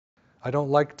I don't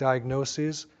like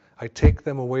diagnoses. I take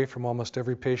them away from almost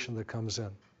every patient that comes in.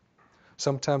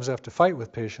 Sometimes I have to fight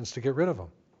with patients to get rid of them,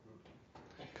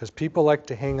 because people like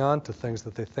to hang on to things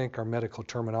that they think are medical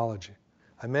terminology.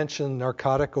 I mentioned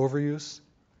narcotic overuse,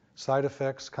 side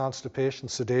effects, constipation,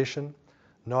 sedation,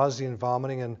 nausea and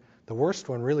vomiting, and the worst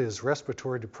one really is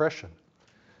respiratory depression.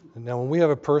 Now, when we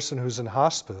have a person who's in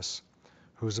hospice,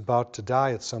 who's about to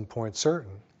die at some point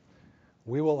certain,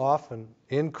 we will often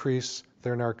increase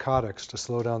their narcotics to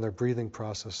slow down their breathing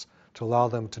process to allow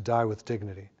them to die with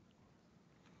dignity.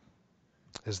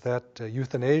 Is that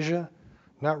euthanasia?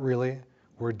 Not really.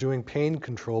 We're doing pain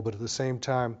control, but at the same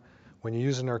time, when you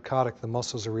use a narcotic, the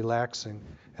muscles are relaxing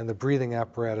and the breathing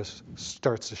apparatus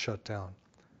starts to shut down.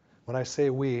 When I say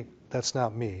we, that's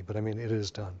not me, but I mean it is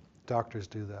done. Doctors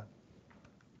do that.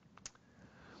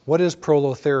 What is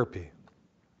prolotherapy?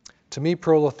 To me,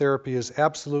 prolotherapy is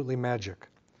absolutely magic.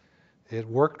 It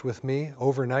worked with me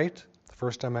overnight, the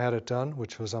first time I had it done,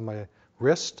 which was on my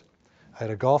wrist. I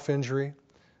had a golf injury,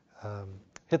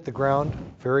 hit the ground,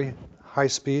 very high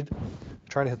speed,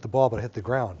 trying to hit the ball, but I hit the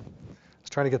ground. I was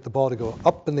trying to get the ball to go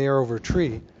up in the air over a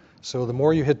tree, so the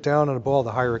more you hit down on a ball,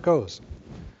 the higher it goes.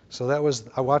 So that was,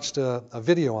 I watched a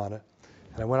video on it,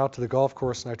 and I went out to the golf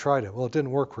course and I tried it. Well, it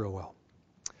didn't work real well.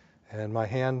 And my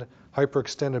hand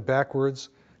hyperextended backwards,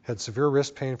 had severe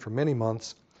wrist pain for many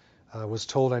months, was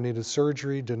told I needed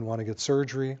surgery, didn't want to get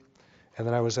surgery, and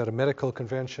then I was at a medical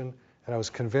convention and I was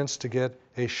convinced to get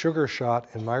a sugar shot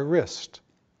in my wrist.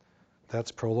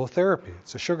 That's prolotherapy.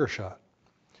 It's a sugar shot.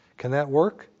 Can that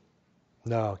work?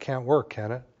 No, it can't work,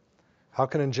 can it? How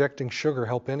can injecting sugar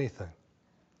help anything?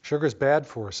 Sugar's bad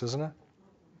for us, isn't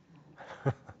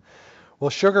it? Well,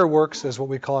 sugar works as what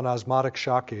we call an osmotic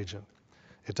shock agent.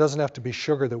 It doesn't have to be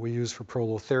sugar that we use for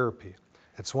prolotherapy.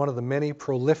 It's one of the many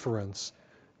proliferants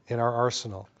in our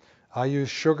arsenal. I use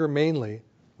sugar mainly,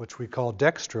 which we call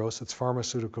dextrose, it's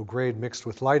pharmaceutical grade mixed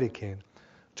with lidocaine,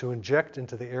 to inject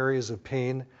into the areas of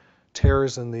pain,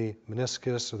 tears in the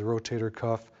meniscus or the rotator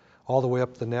cuff, all the way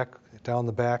up the neck, down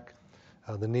the back,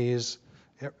 the knees,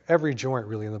 every joint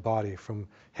really in the body, from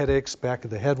headaches, back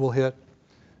of the head will hit.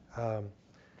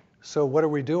 So what are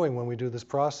we doing when we do this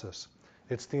process?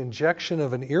 It's the injection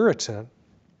of an irritant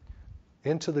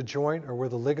into the joint or where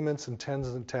the ligaments and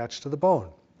tendons attach to the bone.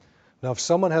 Now, if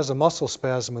someone has a muscle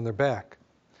spasm in their back,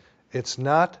 it's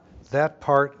not that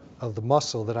part of the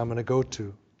muscle that I'm going to go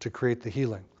to create the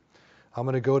healing. I'm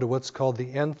going to go to what's called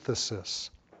the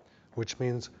enthesis, which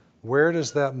means where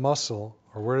does that muscle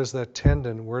or where does that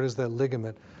tendon, where does that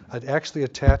ligament actually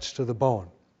attach to the bone?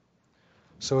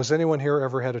 So has anyone here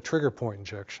ever had a trigger point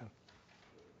injection?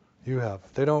 You have.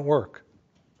 They don't work.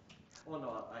 Well,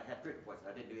 no, I had trigger points.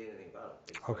 I didn't do anything about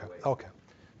it. Okay.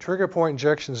 Trigger point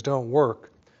injections don't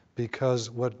work because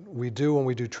what we do when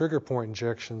we do trigger point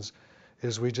injections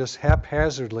is we just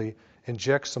haphazardly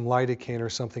inject some lidocaine or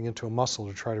something into a muscle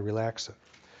to try to relax it.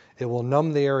 It will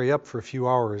numb the area up for a few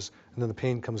hours and then the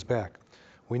pain comes back.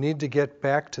 We need to get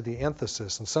back to the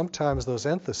enthesis, and sometimes those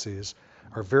entheses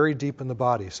are very deep in the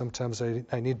body. Sometimes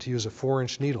I need to use a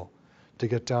 4-inch needle to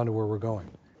get down to where we're going.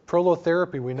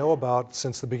 Prolotherapy we know about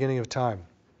since the beginning of time.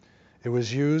 It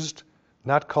was used,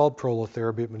 not called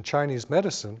prolotherapy, but in Chinese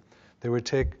medicine, they would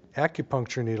take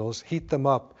acupuncture needles, heat them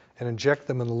up, and inject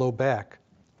them in the low back.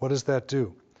 What does that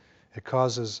do? It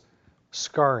causes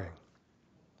scarring.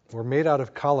 We're made out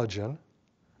of collagen.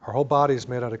 Our whole body is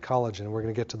made out of collagen. We're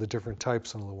going to get to the different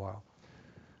types in a little while.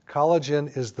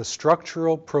 Collagen is the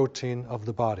structural protein of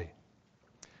the body.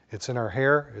 It's in our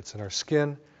hair, it's in our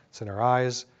skin, it's in our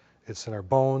eyes, it's in our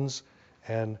bones,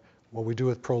 and what we do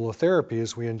with prolotherapy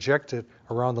is we inject it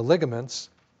around the ligaments,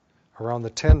 around the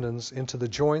tendons, into the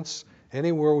joints,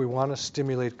 anywhere we want to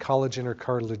stimulate collagen or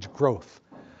cartilage growth.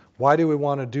 Why do we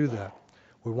want to do that?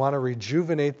 We want to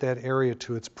rejuvenate that area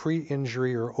to its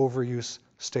pre-injury or overuse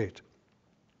state.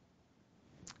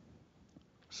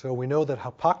 So we know that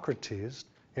Hippocrates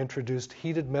introduced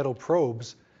heated metal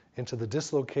probes into the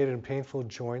dislocated and painful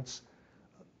joints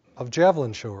of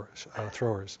javelin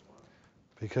throwers,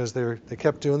 because they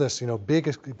kept doing this, big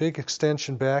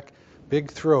extension back, big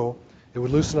throw. It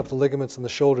would loosen up the ligaments in the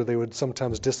shoulder. They would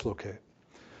sometimes dislocate.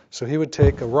 So he would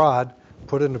take a rod,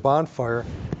 put it in a bonfire,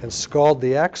 and scald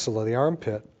the axilla, the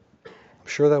armpit. I'm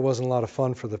sure that wasn't a lot of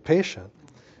fun for the patient.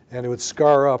 And it would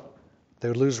scar up. They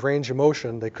would lose range of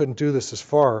motion. They couldn't do this as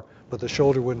far, but the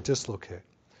shoulder wouldn't dislocate.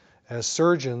 As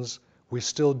surgeons, we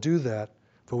still do that,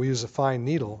 but we use a fine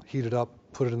needle, heat it up,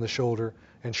 put it in the shoulder,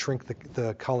 and shrink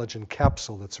the collagen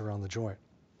capsule that's around the joint.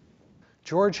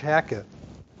 George Hackett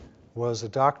was a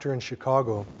doctor in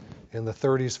Chicago in the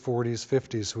 30s, 40s,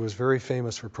 50s who was very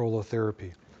famous for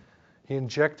prolotherapy. He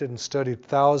injected and studied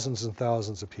thousands and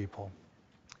thousands of people.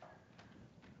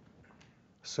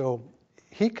 So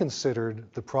he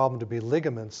considered the problem to be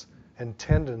ligaments and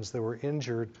tendons that were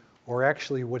injured or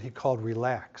actually what he called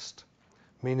relaxed,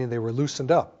 meaning they were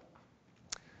loosened up.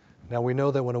 Now we know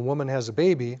that when a woman has a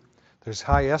baby, there's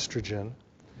high estrogen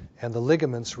and the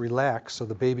ligaments relax so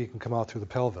the baby can come out through the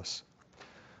pelvis.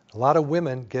 A lot of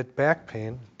women get back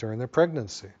pain during their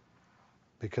pregnancy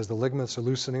because the ligaments are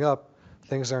loosening up,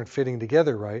 things aren't fitting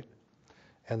together right,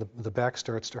 and the back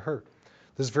starts to hurt.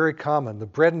 This is very common. The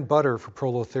bread and butter for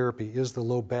prolotherapy is the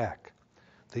low back.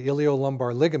 The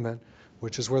iliolumbar ligament,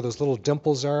 which is where those little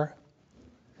dimples are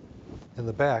in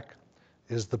the back,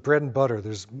 is the bread and butter.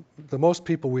 The most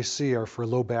people we see are for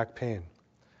low back pain.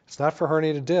 It's not for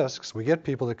herniated discs. We get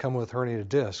people that come with herniated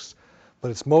discs,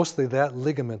 but it's mostly that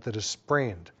ligament that is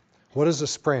sprained. What is a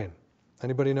sprain?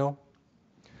 Anybody know?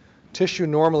 Tissue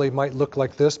normally might look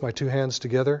like this, my two hands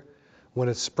together. When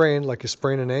it's sprained, like you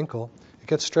sprain an ankle, it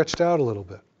gets stretched out a little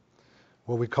bit.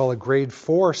 What we call a grade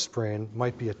 4 sprain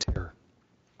might be a tear,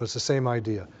 but it's the same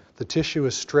idea. The tissue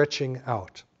is stretching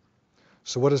out.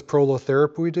 So what does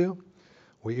prolotherapy do?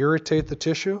 We irritate the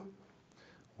tissue.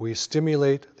 We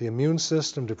stimulate the immune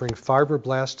system to bring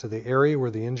fibroblasts to the area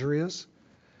where the injury is.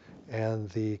 And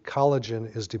the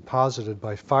collagen is deposited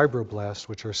by fibroblasts,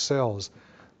 which are cells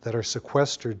that are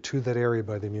sequestered to that area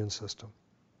by the immune system.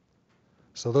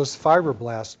 So those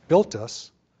fibroblasts built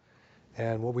us,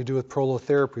 and what we do with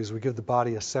prolotherapy is we give the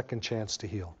body a second chance to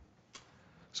heal.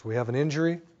 So we have an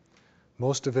injury.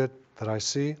 Most of it that I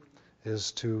see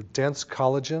is to dense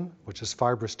collagen, which is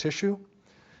fibrous tissue.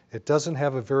 It doesn't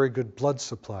have a very good blood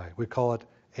supply. We call it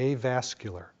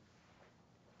avascular.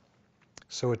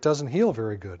 So it doesn't heal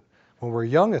very good. When we're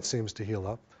young, it seems to heal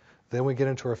up. Then we get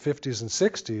into our 50s and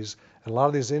 60s, and a lot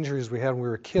of these injuries we had when we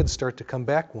were kids start to come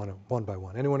back one by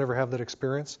one. Anyone ever have that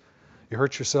experience? You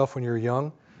hurt yourself when you were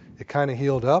young, it kind of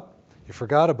healed up, you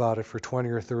forgot about it for 20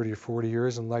 or 30 or 40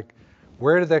 years, and like,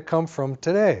 where did that come from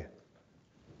today?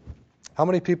 How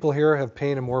many people here have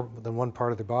pain in more than one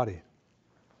part of their body?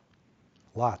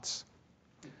 Lots.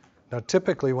 Now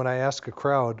typically when I ask a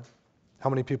crowd how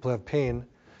many people have pain,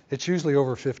 it's usually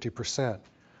over 50%.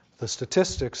 The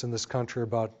statistics in this country are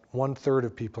about 1/3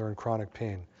 of people are in chronic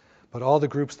pain. But all the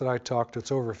groups that I talk to,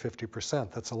 it's over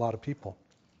 50%. That's a lot of people.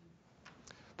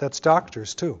 That's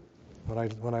doctors too.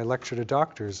 When I lecture to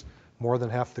doctors, more than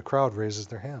half the crowd raises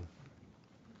their hand.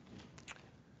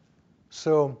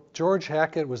 So George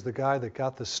Hackett was the guy that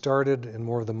got this started in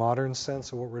more of the modern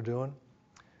sense of what we're doing.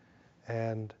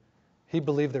 And he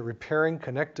believed that repairing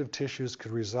connective tissues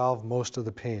could resolve most of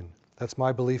the pain. That's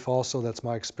my belief also, that's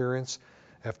my experience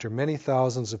after many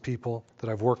thousands of people that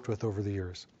I've worked with over the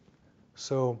years.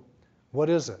 So what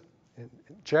is it?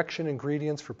 Injection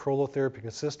ingredients for prolotherapy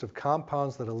consist of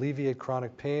compounds that alleviate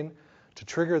chronic pain. To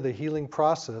trigger the healing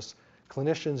process,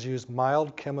 clinicians use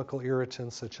mild chemical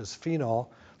irritants such as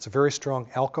phenol. It's a very strong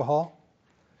alcohol.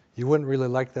 You wouldn't really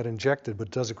like that injected, but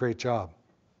it does a great job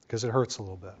because it hurts a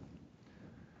little bit.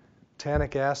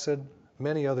 Tannic acid,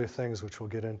 many other things which we'll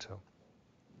get into.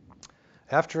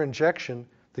 After injection,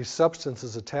 these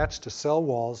substances attach to cell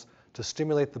walls to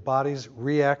stimulate the body's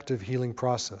reactive healing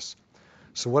process.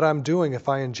 So what I'm doing if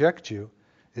I inject you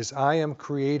is I am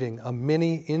creating a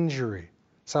mini injury.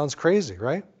 Sounds crazy,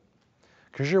 right?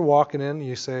 Because you're walking in and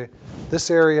you say,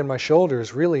 this area in my shoulder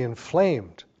is really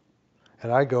inflamed. And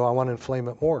I go, I want to inflame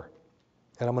it more.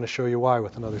 And I'm going to show you why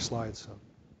with another slide soon.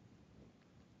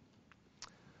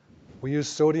 We use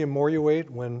sodium moreuate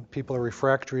when people are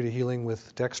refractory to healing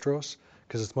with dextrose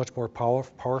because it's much more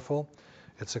powerful.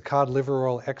 It's a cod liver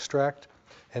oil extract,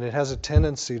 and it has a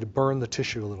tendency to burn the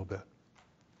tissue a little bit.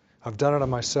 I've done it on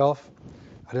myself.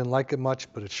 I didn't like it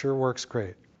much, but it sure works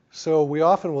great. So we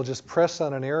often will just press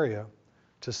on an area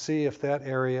to see if that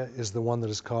area is the one that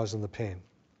is causing the pain.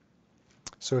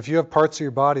 So if you have parts of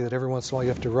your body that every once in a while you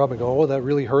have to rub and go, oh, that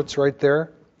really hurts right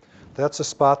there, that's a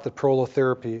spot that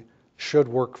prolotherapy should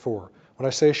work for. When I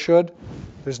say should,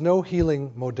 there's no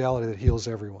healing modality that heals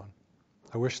everyone.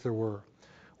 I wish there were.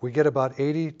 We get about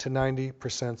 80 to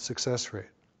 90% success rate,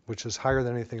 which is higher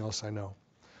than anything else I know.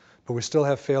 But we still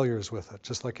have failures with it,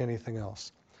 just like anything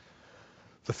else.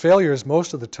 The failures,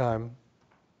 most of the time,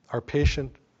 are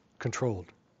patient-controlled.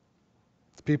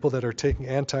 It's people that are taking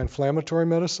anti-inflammatory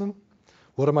medicine.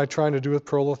 What am I trying to do with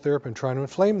prolotherapy? I'm trying to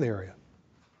inflame the area.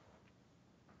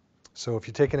 So if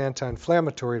you take an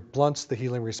anti-inflammatory, it blunts the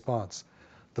healing response.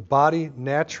 The body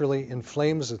naturally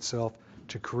inflames itself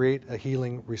to create a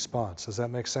healing response. Does that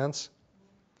make sense?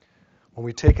 When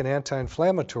we take an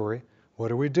anti-inflammatory,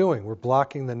 what are we doing? We're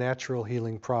blocking the natural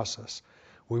healing process.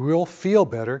 We will feel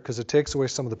better because it takes away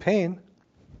some of the pain,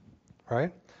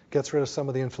 right? Gets rid of some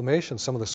of the inflammation, some of the